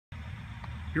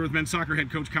Here with men's soccer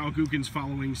head coach Kyle Gookins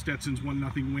following Stetson's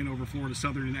 1-0 win over Florida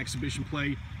Southern in exhibition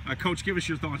play. Coach, give us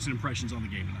your thoughts and impressions on the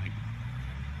game tonight.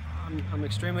 I'm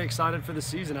extremely excited for the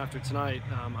season after tonight.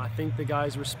 I think the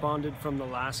guys responded from the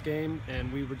last game,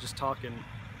 and we were just talking.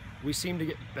 We seem to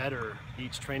get better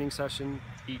each training session,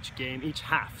 each game, each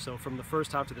half. So from the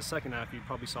first half to the second half, you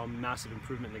probably saw a massive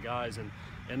improvement in the guys, and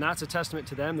that's a testament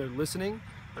to them. They're listening,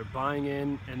 they're buying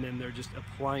in, and then they're just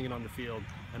applying it on the field.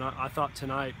 And I thought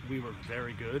tonight we were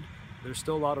very good. There's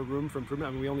still a lot of room for improvement.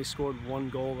 I mean, we only scored one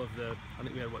goal of I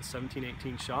think we had, 17,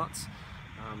 18 shots.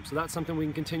 So that's something we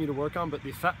can continue to work on, but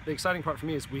the exciting part for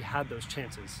me is we had those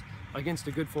chances against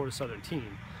a good Florida Southern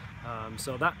team.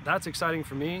 So that's exciting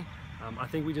for me. I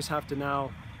think we just have to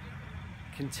now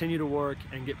continue to work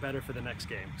and get better for the next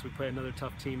game, because we play another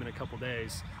tough team in a couple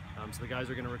days. So the guys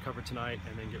are going to recover tonight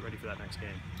and then get ready for that next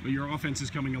game. Well, your offense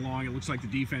is coming along. It looks like the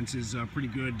defense is pretty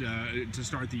good to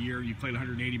start the year. You played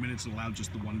 180 minutes and allowed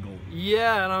just the one goal.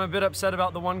 Yeah, and I'm a bit upset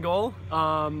about the one goal.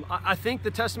 I think the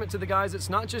testament to the guys,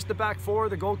 it's not just the back four,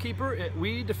 the goalkeeper.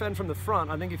 We defend from the front.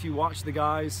 I think if you watch the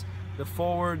guys, the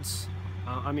forwards,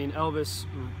 I mean, Elvis,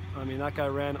 that guy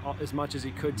ran as much as he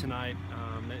could tonight.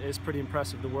 It's pretty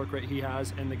impressive the work rate he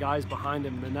has, and the guys behind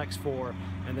him, the next four,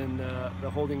 and then the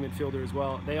holding midfielder as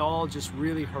well. They all just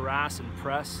really harass and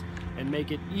press and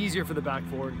make it easier for the back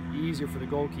forward, easier for the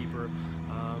goalkeeper.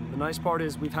 The nice part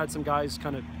is we've had some guys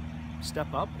kind of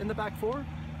step up in the back four,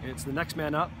 and it's the next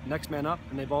man up,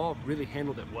 and they've all really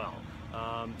handled it well.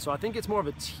 So I think it's more of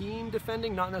a team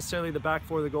defending, not necessarily the back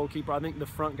four, the goalkeeper. I think the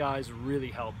front guys really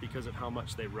help because of how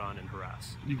much they run and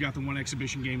harass. You've got the one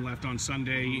exhibition game left on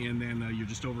Sunday, and then you're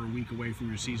just over a week away from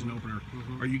your season opener.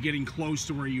 Are you getting close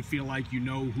to where you feel like you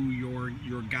know who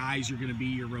your guys are going to be,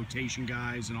 your rotation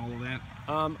guys and all of that?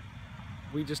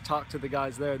 We just talked to the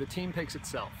guys there. The team picks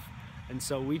itself. And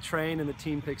so we train and the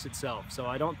team picks itself. So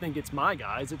I don't think it's my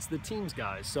guys, it's the team's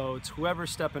guys. So it's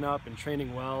whoever's stepping up and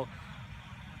training well,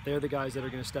 they're the guys that are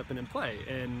going to step in and play.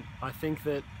 And I think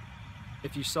that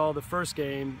if you saw the first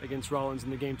game against Rollins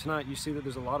and the game tonight, you see that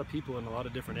there's a lot of people in a lot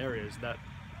of different areas that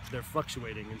they're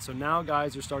fluctuating. And so now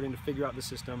guys are starting to figure out the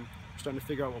system, starting to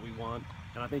figure out what we want.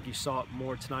 And I think you saw it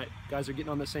more tonight. Guys are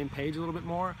getting on the same page a little bit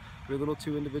more. We're a little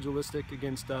too individualistic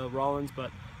against Rollins, but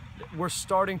we're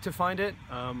starting to find it.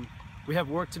 We have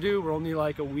work to do. We're only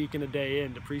like a week and a day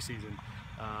into preseason.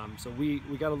 So we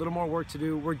got a little more work to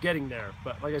do. We're getting there.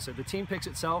 But like I said, the team picks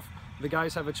itself. The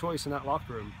guys have a choice in that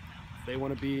locker room. If they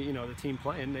want to be, the team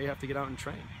playing, they have to get out and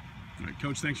train. All right,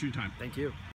 Coach, thanks for your time. Thank you.